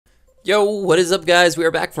Yo, what is up, guys? We are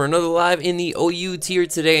back for another live in the OU tier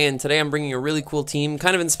today, and today I'm bringing a really cool team,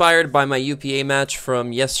 kind of inspired by my UPA match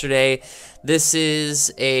from yesterday. This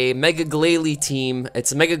is a Mega Glalie team.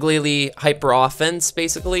 It's a Mega Glalie hyper offense,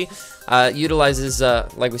 basically. Utilizes,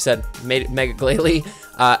 like we said, Mega Glalie,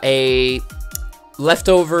 a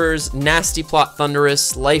Leftovers, Nasty Plot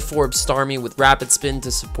Thunderous, Life Orb Starmie with Rapid Spin to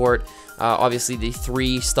support obviously the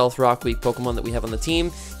 3 Stealth Rock Weak Pokemon that we have on the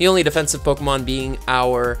team. The only defensive Pokemon being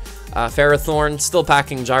our Ferrothorn, still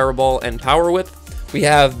packing Gyro Ball and Power Whip. We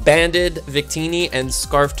have Banded, Victini, and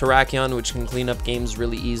Scarf Terrakion, which can clean up games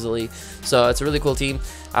really easily. So it's a really cool team.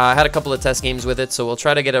 I had a couple of test games with it, so we'll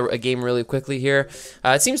try to get a game really quickly here.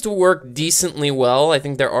 It seems to work decently well. I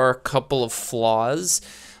think there are a couple of flaws.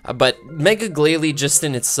 But Mega Glalie just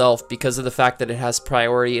in itself, because of the fact that it has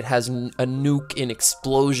priority, it has a nuke in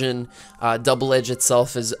Explosion. Double Edge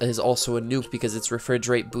itself is also a nuke because it's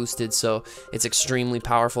refrigerate boosted, so it's extremely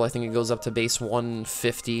powerful. I think it goes up to base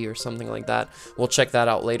 150 or something like that. We'll check that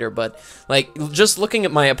out later. But like, just looking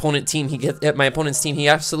at my opponent's team, he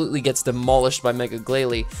absolutely gets demolished by Mega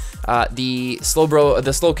Glalie. The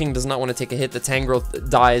Slowking does not want to take a hit. The Tangrowth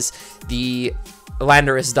dies. The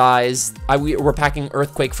Landorus dies. We're packing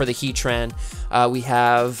Earthquake for the Heatran. We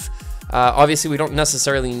have, obviously we don't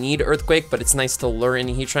necessarily need Earthquake, but it's nice to lure in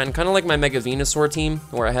Heatran, kind of like my Mega Venusaur team,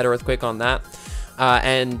 where I had Earthquake on that.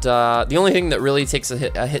 The only thing that really takes a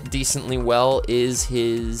hit decently well is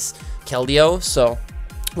his Keldeo, so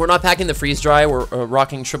we're not packing the Freeze Dry. We're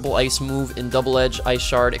rocking Triple Ice move in Double Edge, Ice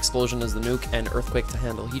Shard, Explosion as the nuke, and Earthquake to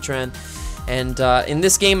handle Heatran. And in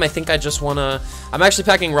this game, I think I just want to... I'm actually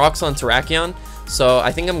packing Rocks on Terrakion, so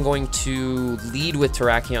I think I'm going to lead with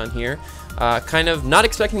Terrakion here. Kind of not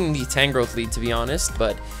expecting the Tangrowth lead, to be honest,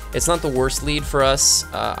 but it's not the worst lead for us.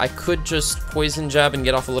 I could just Poison Jab and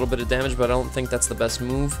get off a little bit of damage, but I don't think that's the best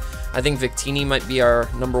move. I think Victini might be our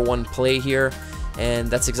 #1 play here, and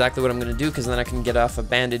that's exactly what I'm going to do, because then I can get off a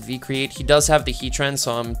Banded V-Create. He does have the Heatran,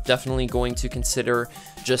 so I'm definitely going to consider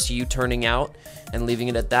just U-turning out and leaving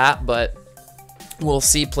it at that, but we'll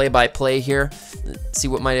see play by play here, see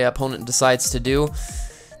what my opponent decides to do.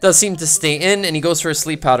 Does seem to stay in, and he goes for a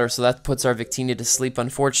Sleep Powder, so that puts our Victini to sleep,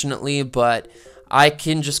 unfortunately, but I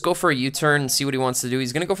can just go for a U-turn and see what he wants to do.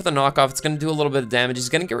 He's going to go for the knockoff. It's going to do a little bit of damage. He's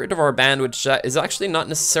going to get rid of our band, which is actually not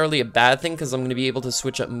necessarily a bad thing, because I'm going to be able to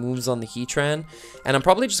switch up moves on the Heatran, and I'm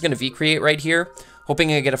probably just going to V-Create right here,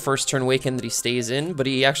 hoping I get a first turn Waken that he stays in, but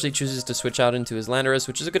he actually chooses to switch out into his Landorus,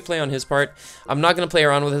 which is a good play on his part. I'm not going to play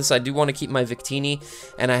around with this. I do want to keep my Victini,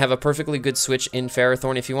 and I have a perfectly good switch in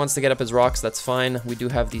Ferrothorn. If he wants to get up his Rocks, that's fine. We do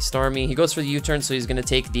have the Starmie. He goes for the U-turn, so he's going to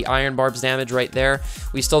take the Iron Barbs damage right there.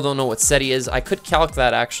 We still don't know what set he is. I could calc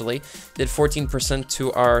that, actually. Did 14%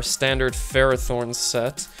 to our standard Ferrothorn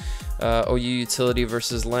set. OU utility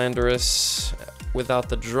versus Landorus without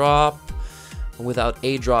the drop. Without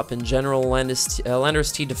a drop in general.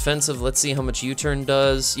 Landorus T defensive. Let's see how much U-turn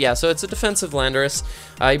does. Yeah, so it's a defensive Landorus.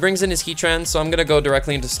 He brings in his Heatran, so I'm gonna go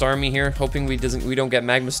directly into Starmie here, hoping we don't get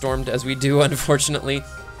Magma Stormed, as we do, unfortunately.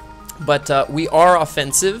 But we are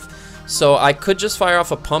offensive, so I could just fire off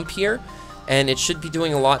a Pump here, and it should be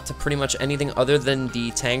doing a lot to pretty much anything other than the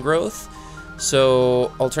Tangrowth.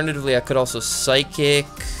 So alternatively, I could also Psychic.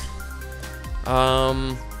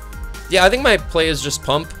 Yeah, I think my play is just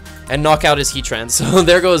Pump and knock out his Heatran, so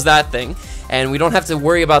there goes that thing. And we don't have to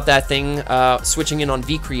worry about that thing switching in on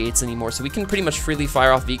V-Creates anymore, so we can pretty much freely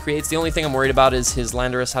fire off V-Creates. The only thing I'm worried about is his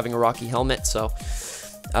Landorus having a Rocky Helmet, so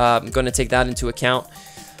I'm going to take that into account.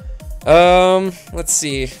 Let's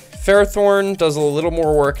see. Ferrothorn does a little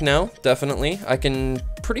more work now, definitely. I can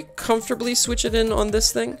pretty comfortably switch it in on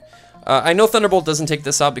this thing. I know Thunderbolt doesn't take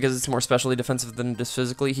this out because it's more specially defensive than it is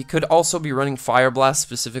physically. He could also be running Fire Blast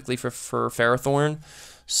specifically for Ferrothorn,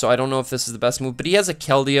 so I don't know if this is the best move, but he has a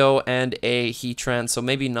Keldeo and a Heatran, so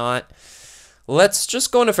maybe not. Let's just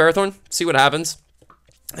go into Ferrothorn, see what happens.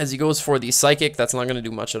 As he goes for the Psychic, that's not going to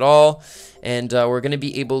do much at all, and we're going to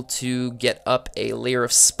be able to get up a layer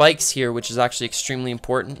of spikes here, which is actually extremely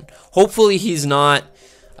important. Hopefully he's not,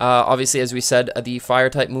 obviously, as we said, the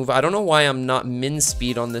Fire-type move. I don't know why I'm not min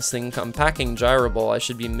speed on this thing. I'm packing Gyro Ball. I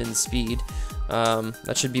should be min speed.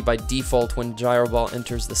 That should be by default when Gyro Ball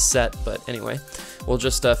enters the set, but anyway, we'll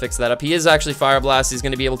just fix that up. He is actually Fire Blast. He's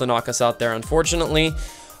going to be able to knock us out there, unfortunately.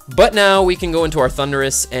 But now we can go into our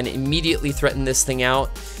Thunderous and immediately threaten this thing out.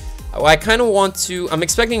 I kind of want to... I'm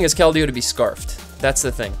expecting his Keldeo to be Scarfed. That's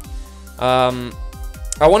the thing. I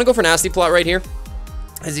want to go for Nasty Plot right here.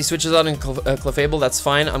 As he switches out in Clefable, that's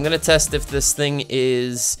fine. I'm going to test if this thing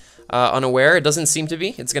is unaware. It doesn't seem to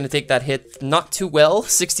be. It's going to take that hit not too well,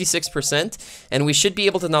 66%, and we should be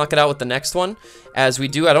able to knock it out with the next one. As we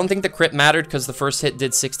do, I don't think the crit mattered because the first hit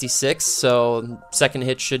did 66, so second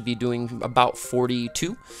hit should be doing about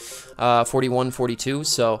 42, 41, 42,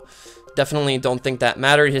 so definitely don't think that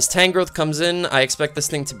mattered. His Tangrowth comes in. I expect this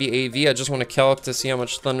thing to be AV. I just want to calc to see how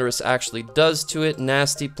much Thundurus actually does to it.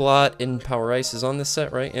 Nasty Plot in Power Ice is on this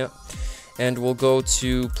set, right? Yeah. And we'll go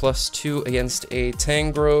to +2 against a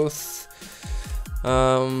Tangrowth.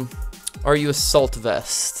 Are you Assault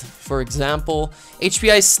Vest? For example,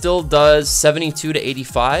 HPI still does 72 to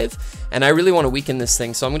 85, and I really want to weaken this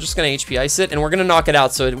thing, so I'm just going to HPI Ice it, and we're going to knock it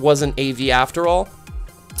out, so it wasn't AV after all.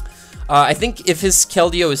 I think if his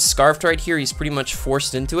Keldeo is Scarfed right here, he's pretty much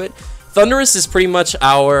forced into it. Thundurus is pretty much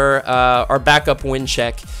our backup win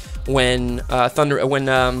check when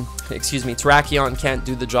Terrakion can't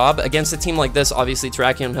do the job. Against a team like this, obviously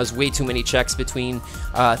Terrakion has way too many checks between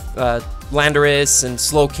Landorus and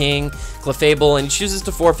Slowking, Clefable, and he chooses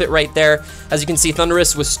to forfeit right there. As you can see,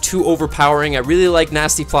 Thundurus was too overpowering. I really like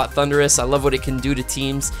Nasty Plot Thundurus. I love what it can do to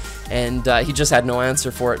teams, and he just had no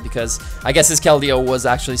answer for it because I guess his Keldeo was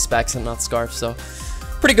actually Specs and not Scarf, so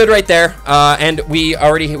pretty good right there. And we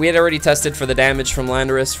had already tested for the damage from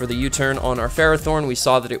Landorus for the U-turn on our Ferrothorn. We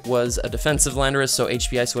saw that it was a defensive Landorus, so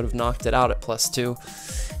HP Ice would have knocked it out at +2.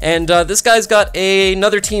 And this guy's got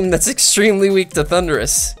another team that's extremely weak to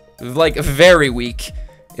Thundurus. Like, very weak.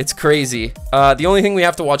 It's crazy. The only thing we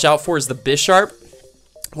have to watch out for is the Bisharp,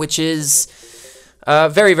 which is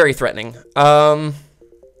very, very threatening.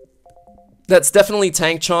 That's definitely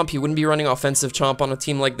Tank Chomp. He wouldn't be running Offensive Chomp on a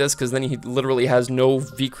team like this because then he literally has no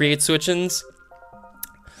V-Create switch-ins.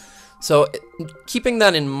 So, keeping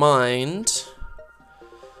that in mind,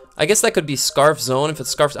 I guess that could be Scarf Zone if it's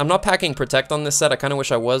Scarf. I'm not packing Protect on this set. I kind of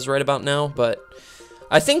wish I was right about now, but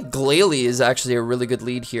I think Glalie is actually a really good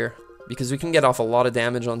lead here because we can get off a lot of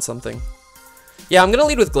damage on something. Yeah, I'm going to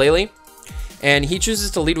lead with Glalie. And he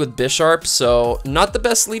chooses to lead with Bisharp, so not the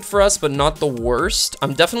best lead for us, but not the worst.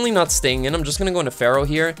 I'm definitely not staying in. I'm just going to go into Pharaoh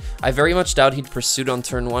here. I very much doubt he'd pursued on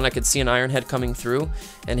turn 1. I could see an Iron Head coming through,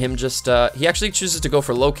 and him just, he actually chooses to go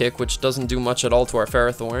for Low Kick, which doesn't do much at all to our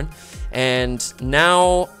Ferrothorn. And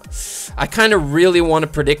now, I kind of really want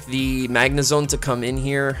to predict the Magnezone to come in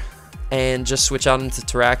here and just switch out into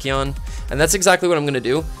Terrakion. And that's exactly what I'm going to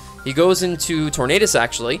do. He goes into Tornadus,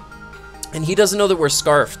 actually, and he doesn't know that we're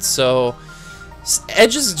Scarfed, so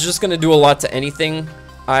Edge is just going to do a lot to anything.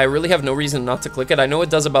 I really have no reason not to click it. I know it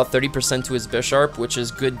does about 30% to his Bisharp, which is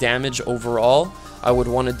good damage overall. I would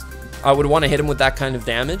want to hit him with that kind of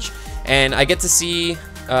damage. And I get to see,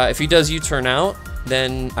 if he does U-turn out,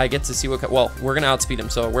 then I get to see what, well, we're going to outspeed him,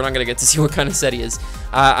 so we're not going to get to see what kind of set he is.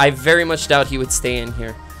 I very much doubt he would stay in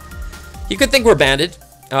here. He could think we're banded.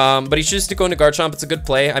 But he chooses to go into Garchomp. It's a good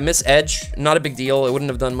play. I miss Edge. Not a big deal. It wouldn't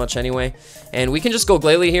have done much anyway. And we can just go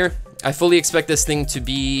Glalie here. I fully expect this thing to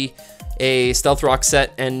be a Stealth Rock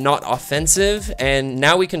set and not offensive. And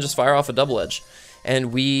now we can just fire off a Double Edge.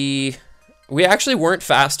 And we actually weren't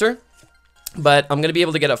faster. But I'm going to be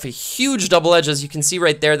able to get off a huge Double Edge. As you can see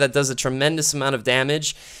right there, that does a tremendous amount of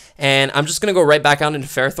damage. And I'm just going to go right back out into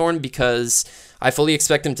Ferrothorn because I fully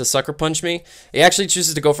expect him to Sucker Punch me. He actually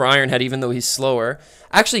chooses to go for Iron Head even though he's slower.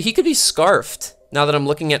 Actually, he could be Scarfed now that I'm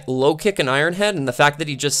looking at Low Kick and Iron Head, and the fact that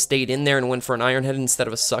he just stayed in there and went for an Iron Head instead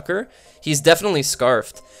of a Sucker. He's definitely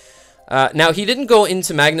Scarfed. Now, he didn't go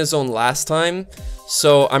into Magnezone last time,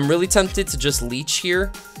 so I'm really tempted to just Leech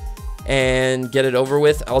here and get it over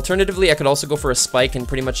with. Alternatively, I could also go for a Spike and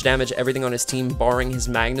pretty much damage everything on his team, barring his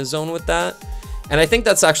Magnezone with that. And I think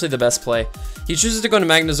that's actually the best play. He chooses to go into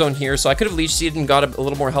Magnezone here, so I could have Leech Seeded and got a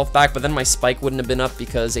little more health back, but then my Spike wouldn't have been up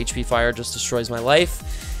because HP Fire just destroys my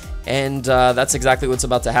life. And that's exactly what's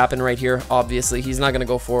about to happen right here. Obviously, he's not going to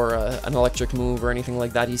go for an electric move or anything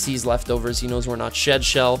like that. He sees leftovers. He knows we're not Shed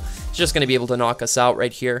Shell. He's just going to be able to knock us out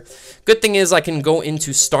right here. Good thing is I can go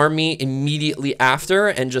into Starmie immediately after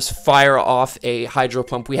and just fire off a Hydro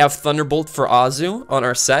Pump. We have Thunderbolt for Azu on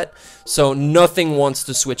our set, so nothing wants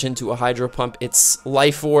to switch into a Hydro Pump. It's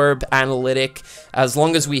Life Orb, Analytic. As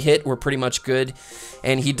long as we hit, we're pretty much good.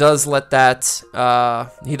 And he does let that,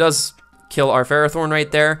 he does kill our Ferrothorn right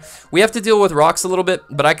there. We have to deal with rocks a little bit,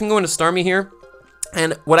 but I can go into Starmie here.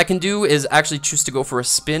 And what I can do is actually choose to go for a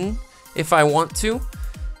spin if I want to.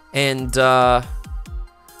 And I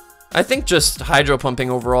think just Hydro Pumping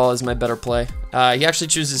overall is my better play. He actually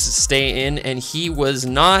chooses to stay in, and he was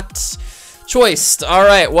not choiced. All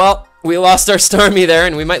right, well, we lost our Starmie there,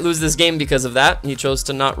 and we might lose this game because of that. He chose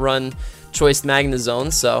to not run choiced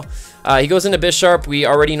Magnezone, so he goes into Bisharp. We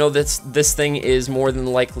already know this thing is more than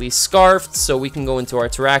likely Scarfed, so we can go into our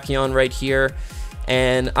Terrakion right here.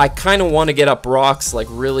 and I kind of want to get up rocks like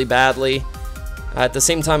really badly. At the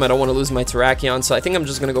same time, I don't want to lose my Terrakion, so I think I'm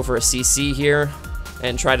just going to go for a CC here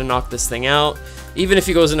and try to knock this thing out. Even if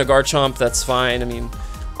he goes into Garchomp, that's fine. I mean,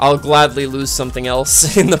 I'll gladly lose something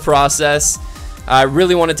else in the process. I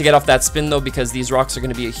really wanted to get off that spin, though, because these rocks are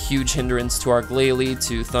going to be a huge hindrance to our Glalie,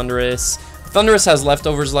 to Thundurus. Thundurus has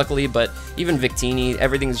leftovers, luckily, but even Victini,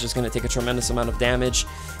 everything's just going to take a tremendous amount of damage.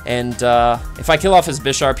 And if I kill off his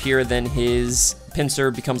Bisharp here, then his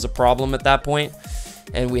Pinsir becomes a problem at that point,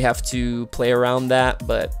 and we have to play around that,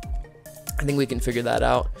 but I think we can figure that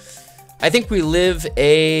out. I think we live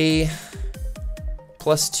a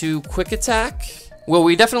 +2 quick attack. Well,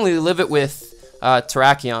 we definitely live it with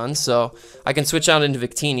Terrakion, so I can switch out into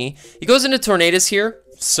Victini. He goes into Tornadus here,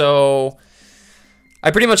 so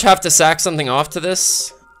I pretty much have to sack something off to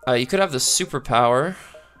this. You could have the superpower.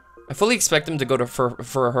 I fully expect him to go to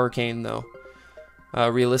for a Hurricane, though.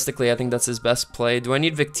 Realistically, I think that's his best play. Do I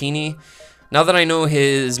need Victini? Now that I know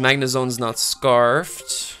his Magnezone's not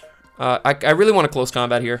Scarfed, I really want a close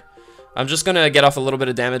combat here. I'm just going to get off a little bit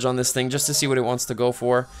of damage on this thing just to see what it wants to go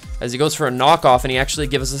for. As he goes for a knockoff, and he actually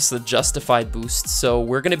gives us the Justified boost. So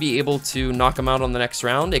we're going to be able to knock him out on the next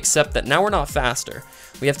round, except that now we're not faster.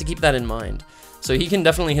 We have to keep that in mind. So he can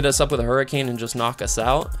definitely hit us up with a Hurricane and just knock us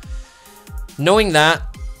out. Knowing that,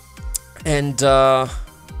 and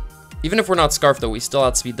even if we're not Scarfed, though, we still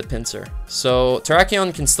outspeed the Pinsir. So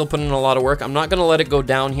Terrakion can still put in a lot of work. I'm not going to let it go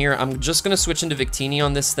down here. I'm just going to switch into Victini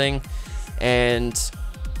on this thing and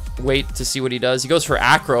wait to see what he does. He goes for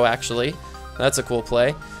Acro, actually. That's a cool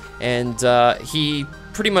play. And he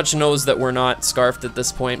pretty much knows that we're not Scarfed at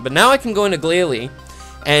this point. But now I can go into Glalie,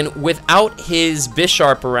 and without his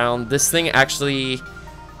Bisharp around, this thing actually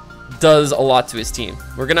does a lot to his team.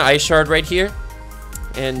 We're going to Ice Shard right here.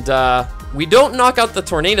 And we don't knock out the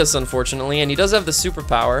Tornadus, unfortunately, and he does have the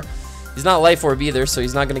superpower. He's not Life Orb either, so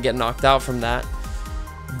he's not going to get knocked out from that.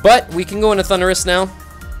 But we can go into Thundurus now.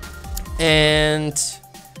 And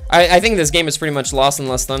I think this game is pretty much lost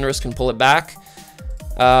unless Thundurus can pull it back,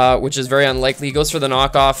 which is very unlikely. He goes for the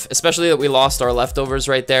knockoff, especially that we lost our leftovers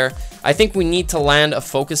right there. I think we need to land a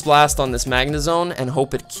Focus Blast on this Magnezone and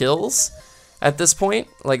hope it kills at this point.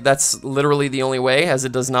 Like, that's literally the only way, as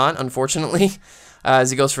it does not, unfortunately.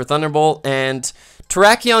 As he goes for Thunderbolt, and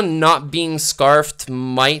Terrakion not being Scarfed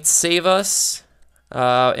might save us.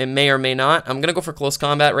 It may or may not. I'm gonna go for close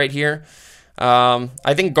combat right here.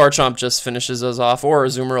 I think Garchomp just finishes us off, or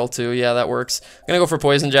Azumarill too. Yeah, that works. I'm gonna go for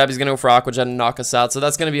Poison Jab. He's gonna go for Aqua Jet and knock us out. So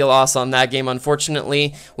that's gonna be a loss on that game.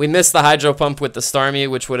 Unfortunately, we missed the Hydro Pump with the Starmie,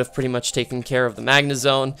 which would have pretty much taken care of the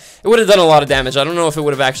Magnezone. It would have done a lot of damage. I don't know if it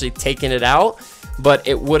would have actually taken it out, but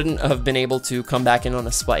it wouldn't have been able to come back in on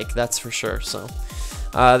a spike. That's for sure. So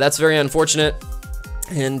that's very unfortunate.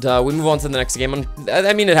 And we move on to the next game.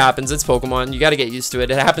 I mean, it happens. It's Pokemon. You got to get used to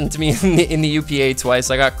it. It happened to me in the UPA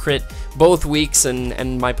twice. I got crit both weeks,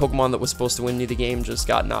 and my Pokemon that was supposed to win me the game just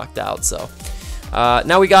got knocked out. So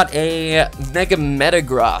now we got a Mega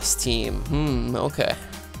Metagross team. Okay.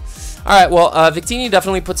 All right. Well, Victini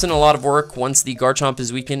definitely puts in a lot of work once the Garchomp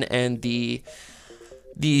is weakened and the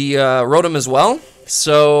Rotom as well.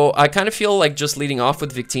 So I kind of feel like just leading off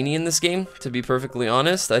with Victini in this game, to be perfectly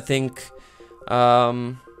honest. I think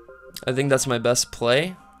that's my best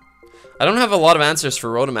play. I don't have a lot of answers for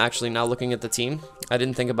Rotom, actually, now looking at the team. I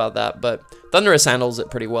didn't think about that, but Thundurus handles it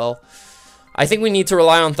pretty well. I think we need to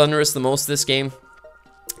rely on Thundurus the most this game.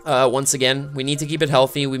 Once again, we need to keep it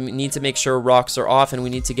healthy. We need to make sure rocks are off, and we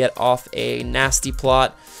need to get off a nasty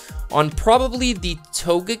plot on probably the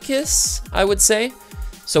Togekiss, I would say.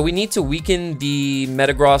 So we need to weaken the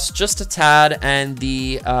Metagross just a tad, and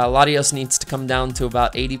the Latios needs to come down to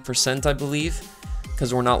about 80%, I believe,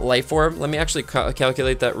 because we're not Life Orb. Let me actually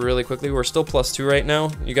calculate that really quickly. We're still +2 right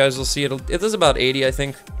now. You guys will see it is about 80, I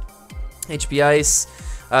think. HP Ice,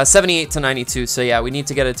 78 to 92. So yeah, we need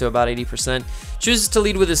to get it to about 80%. Chooses to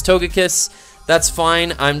lead with his Togekiss. That's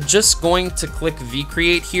fine. I'm just going to click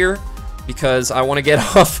V-Create here because I want to get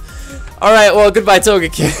off. All right, well, goodbye,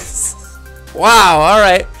 Togekiss. Wow, all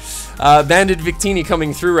right. Banded Victini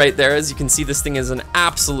coming through right there. As you can see, this thing is an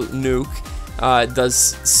absolute nuke. It does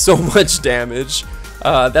so much damage.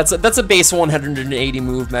 That's a base 180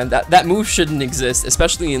 move, man. That move shouldn't exist,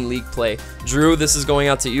 especially in League play. Drew, this is going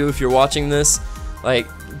out to you if you're watching this. Like,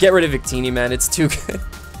 get rid of Victini, man. It's too good.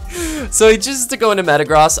 So he chooses to go into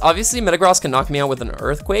Metagross. Obviously, Metagross can knock me out with an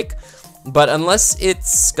Earthquake, but unless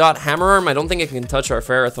it's got Hammer Arm, I don't think it can touch our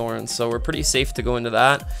Ferrothorn, so we're pretty safe to go into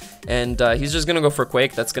that. And he's just going to go for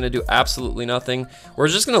Quake. That's going to do absolutely nothing. We're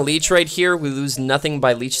just going to Leech right here. We lose nothing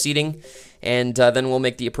by Leech Seeding. and then we'll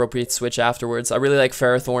make the appropriate switch afterwards. I really like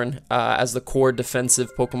Ferrothorn as the core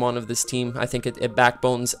defensive Pokemon of this team. I think it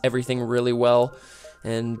backbones everything really well,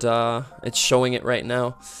 and it's showing it right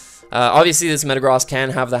now. Obviously, this Metagross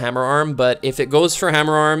can have the Hammer Arm, but if it goes for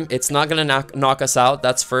Hammer Arm, it's not going to knock us out.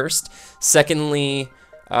 That's first. Secondly,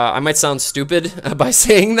 I might sound stupid by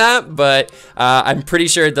saying that, but I'm pretty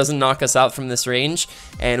sure it doesn't knock us out from this range,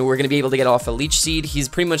 and we're going to be able to get off a Leech Seed. He's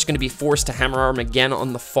pretty much going to be forced to Hammer Arm again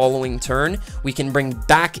on the following turn. We can bring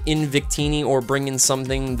back in Victini or bring in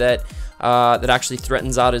something that that actually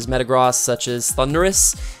threatens out his Metagross, such as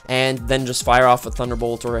Thundurus, and then just fire off a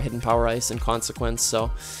Thunderbolt or a Hidden Power Ice in consequence. So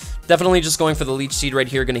definitely just going for the Leech Seed right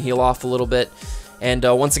here, going to heal off a little bit. And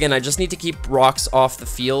once again, I just need to keep rocks off the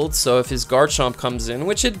field, so if his Garchomp comes in,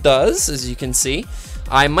 which it does, as you can see,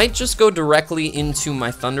 I might just go directly into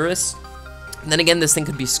my Thundurus. And then again, this thing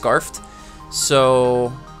could be Scarfed,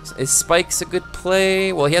 so is Spike's a good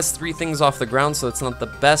play? Well, he has 3 things off the ground, so it's not the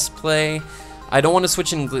best play. I don't want to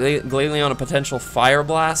switch in Glalie on a potential Fire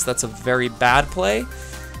Blast. That's a very bad play.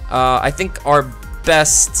 I think our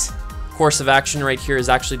best course of action right here is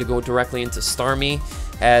actually to go directly into Starmie,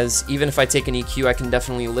 as even if I take an EQ, I can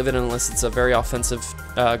definitely live it unless it's a very offensive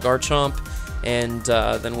Garchomp, and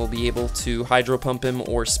then we'll be able to Hydro Pump him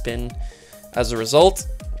or Spin as a result.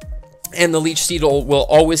 And the Leech Seed will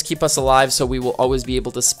always keep us alive, so we will always be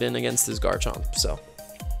able to spin against his Garchomp. So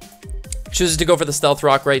chooses to go for the Stealth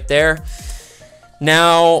Rock right there.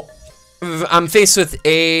 Now, I'm faced with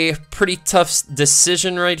a pretty tough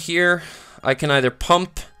decision right here. I can either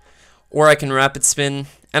Pump or I can Rapid Spin.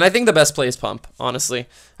 And I think the best play is Pump, honestly.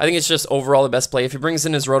 I think it's just overall the best play. If he brings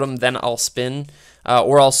in his Rotom, then I'll Spin.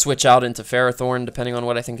 Or I'll switch out into Ferrothorn, depending on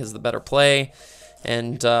what I think is the better play.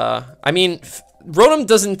 And, I mean, Rotom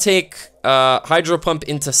doesn't take Hydro Pump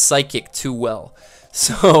into Psychic too well.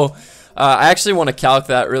 So, I actually want to calc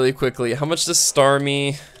that really quickly. How much does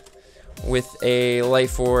Starmie with a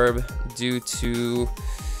Life Orb do to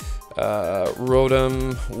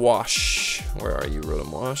Rotom Wash? Where are you,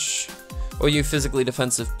 Rotom Wash? Oh, you physically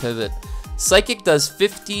defensive pivot. Psychic does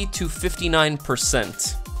 50 to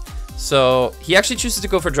 59%. So he actually chooses to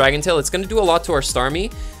go for Dragon Tail. It's going to do a lot to our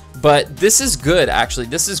Starmie, but this is good, actually.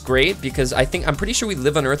 This is great because I'm pretty sure we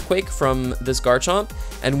live on Earthquake from this Garchomp,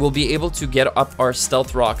 and we'll be able to get up our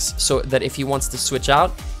Stealth Rocks so that if he wants to switch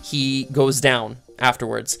out, he goes down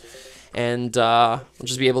afterwards. And we'll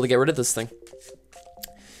just be able to get rid of this thing.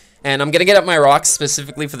 And I'm going to get up my rocks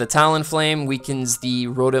specifically for the Talonflame. Weakens the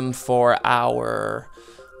Rotom for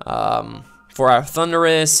our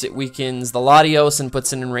Thundurus. It weakens the Latios and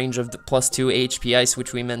puts it in range of the +2 HP Ice,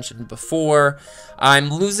 which we mentioned before.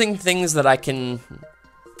 I'm losing things that I can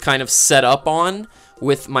kind of set up on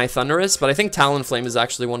with my Thundurus, but I think Talonflame is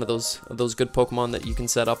actually one of those good Pokemon that you can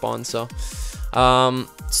set up on. So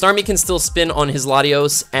Starmie can still spin on his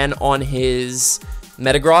Latios and on his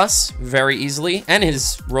Metagross very easily, and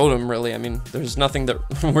his Rotom, really. I mean, there's nothing that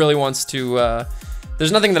really wants to,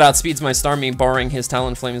 there's nothing that outspeeds my Starmie, barring his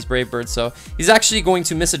Talonflame's Brave Bird, so he's actually going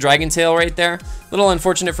to miss a Dragon Tail right there. A little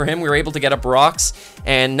unfortunate for him. We were able to get up rocks,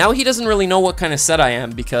 and now he doesn't really know what kind of set I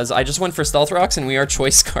am, because I just went for Stealth Rocks, and we are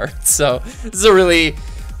Choice Cards, so this is a really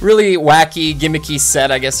wacky, gimmicky set,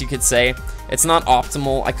 I guess you could say. It's not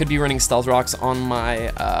optimal. I could be running Stealth Rocks on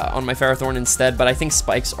my Ferrothorn instead, but I think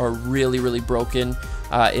Spikes are really broken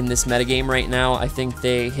in this metagame right now. I think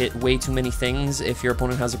they hit way too many things if your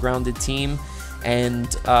opponent has a grounded team,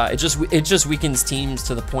 and it just weakens teams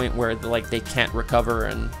to the point where like they can't recover.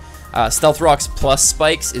 And Stealth Rocks plus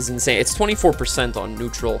Spikes is insane. It's 24% on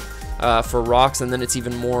neutral for rocks, and then it's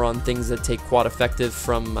even more on things that take quad effective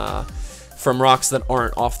from rocks that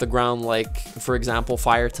aren't off the ground, like for example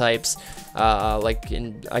fire types, like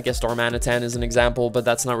in, I guess Darmanitan is an example, but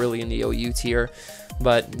that's not really in the OU tier.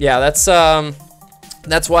 But yeah, that's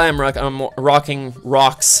why I'm rocking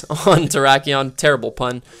rocks on Terrakion. Terrible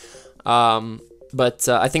pun, but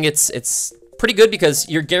I think it's pretty good because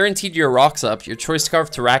you're guaranteed your rocks up. Your Choice Scarf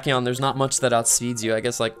Terrakion, there's not much that outspeeds you. I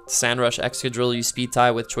guess like Sandrush, Excadrill, you speed tie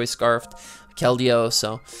with Choice Scarfed Keldeo.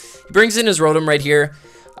 So he brings in his Rotom right here.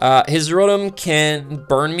 His Rotom can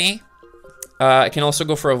burn me. It can also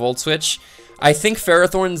go for a Volt Switch. I think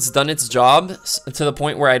Ferrothorn's done its job to the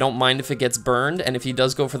point where I don't mind if it gets burned, and if he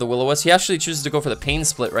does go for the Will-O-Wisp, he actually chooses to go for the Pain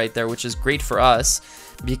Split right there, which is great for us,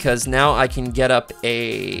 because now I can get up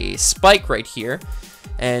a Spike right here,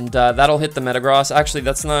 and that'll hit the Metagross. Actually,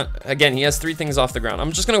 that's not... Again, he has 3 things off the ground.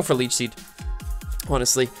 I'm just going to go for Leech Seed,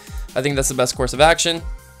 honestly. I think that's the best course of action.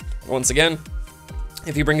 Once again,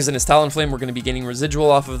 if he brings in his Talonflame, we're going to be getting residual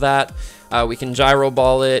off of that. We can Gyro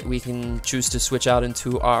Ball it. We can choose to switch out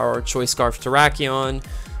into our Choice Scarf Terrakion.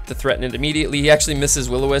 to threaten it immediately. He actually misses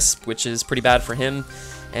Will-O-Wisp, which is pretty bad for him.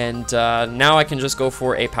 And now I can just go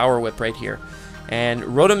for a Power Whip right here. And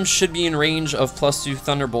Rotom should be in range of +2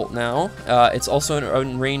 Thunderbolt now. It's also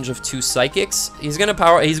in range of 2 Psychics. He's going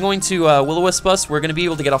to Will-O-Wisp us. We're going to be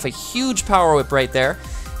able to get off a huge Power Whip right there.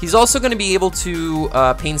 He's also going to be able to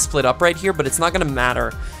Pain Split up right here, but it's not going to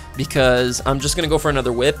matter because I'm just going to go for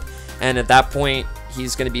another Whip. And at that point,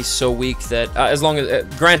 he's going to be so weak that, as long as,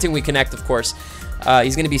 granting we connect, of course,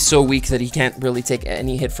 he's going to be so weak that he can't really take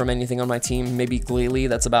any hit from anything on my team. Maybe Glalie,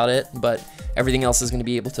 that's about it. But everything else is going to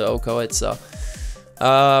be able to OHKO it, so...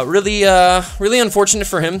 really unfortunate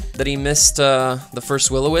for him that he missed the first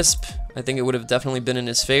Will-O-Wisp. I think it would have definitely been in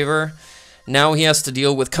his favor. Now he has to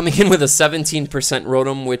deal with coming in with a 17%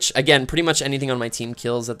 Rotom, which, again, pretty much anything on my team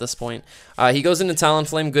kills at this point. He goes into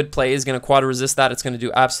Talonflame, good play. He's going to quad resist that. It's going to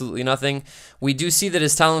do absolutely nothing. We do see that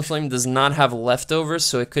his Talonflame does not have leftovers,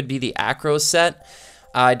 so it could be the Acro set.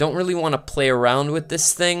 I don't really want to play around with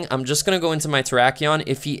this thing. I'm just going to go into my Terrakion.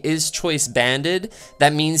 If he is Choice Banded,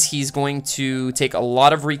 that means he's going to take a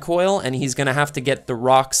lot of recoil, and he's going to have to get the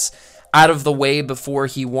rocks out of the way before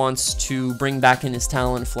he wants to bring back in his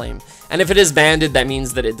Talonflame. And if it is banded, that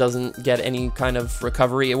means that it doesn't get any kind of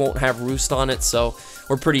recovery. It won't have Roost on it, so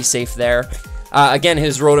we're pretty safe there. Again,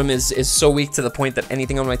 his Rotom is so weak to the point that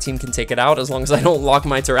anything on my team can take it out as long as I don't lock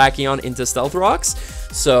my Terrakion into Stealth Rocks.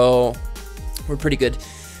 So... we're pretty good.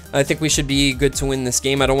 I think we should be good to win this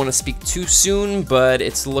game. I don't want to speak too soon, but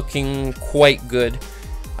it's looking quite good.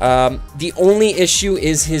 The only issue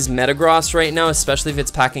is his Metagross right now, especially if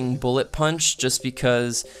it's packing Bullet Punch, just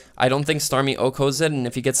because I don't think Starmie OHKOs it, and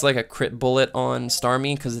if he gets like a crit bullet on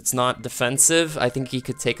Starmie because it's not defensive, I think he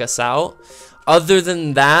could take us out. Other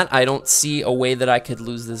than that, I don't see a way that I could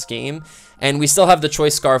lose this game. And we still have the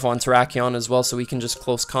Choice Scarf on Terrakion as well, so we can just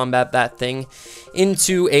close combat that thing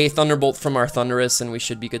into a Thunderbolt from our Thundurus, and we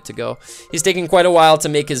should be good to go. He's taking quite a while to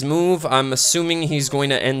make his move. I'm assuming he's going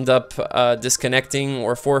to end up disconnecting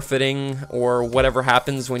or forfeiting or whatever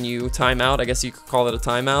happens when you time out. I guess you could call it a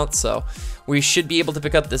timeout, so we should be able to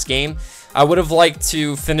pick up this game. I would have liked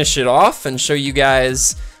to finish it off and show you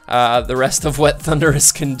guys the rest of what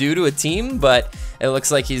Thundurus can do to a team, but it looks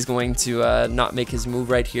like he's going to not make his move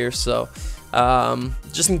right here, so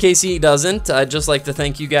just in case he doesn't, I'd just like to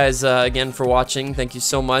thank you guys again for watching. Thank you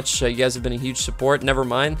so much. You guys have been a huge support. Never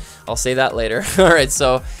mind, I'll say that later. Alright,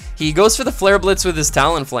 so he goes for the Flare Blitz with his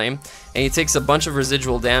Talonflame, and he takes a bunch of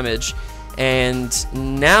residual damage. And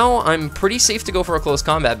now I'm pretty safe to go for a close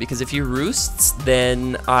combat, because if he roosts,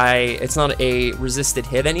 then it's not a resisted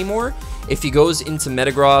hit anymore. If he goes into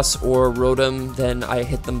Metagross or Rotom, then I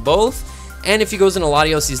hit them both. And if he goes into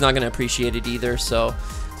Latios, he's not going to appreciate it either. So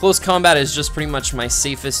close combat is just pretty much my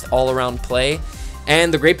safest all-around play.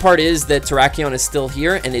 And the great part is that Terrakion is still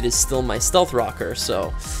here, and it is still my Stealth Rocker,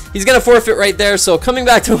 so he's going to forfeit right there. So coming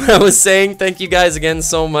back to what I was saying, thank you guys again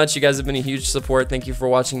so much. You guys have been a huge support. Thank you for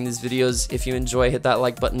watching these videos. If you enjoy, hit that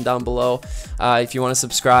like button down below. If you want to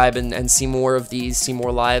subscribe and see more of these, see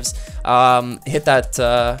more lives,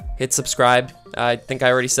 hit subscribe. I think I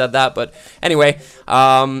already said that, but anyway,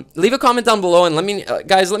 leave a comment down below and let me,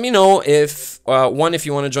 guys, let me know if, if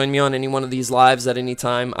you want to join me on any one of these lives at any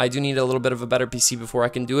time. I do need a little bit of a better PC before I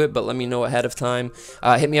can do it, but let me know ahead of time.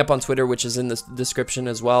 Hit me up on Twitter, which is in the description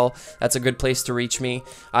as well. That's a good place to reach me.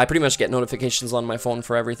 I pretty much get notifications on my phone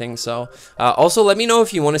for everything, so also let me know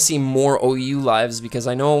if you want to see more OU lives, because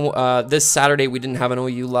I know this Saturday we didn't have an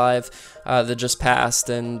OU live that just passed,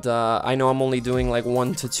 and I know I'm only doing like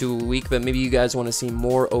 1 to 2 a week, but maybe you guys want to see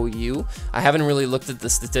more OU. I haven't really looked at the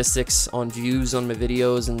statistics on views on my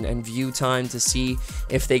videos and view time to see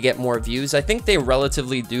if they get more views. I think they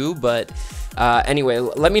relatively do, but anyway,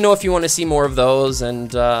 let me know if you want to see more of those,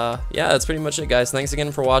 and yeah, that's pretty much it, guys. Thanks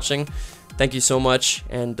again for watching. Thank you so much,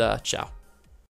 and ciao.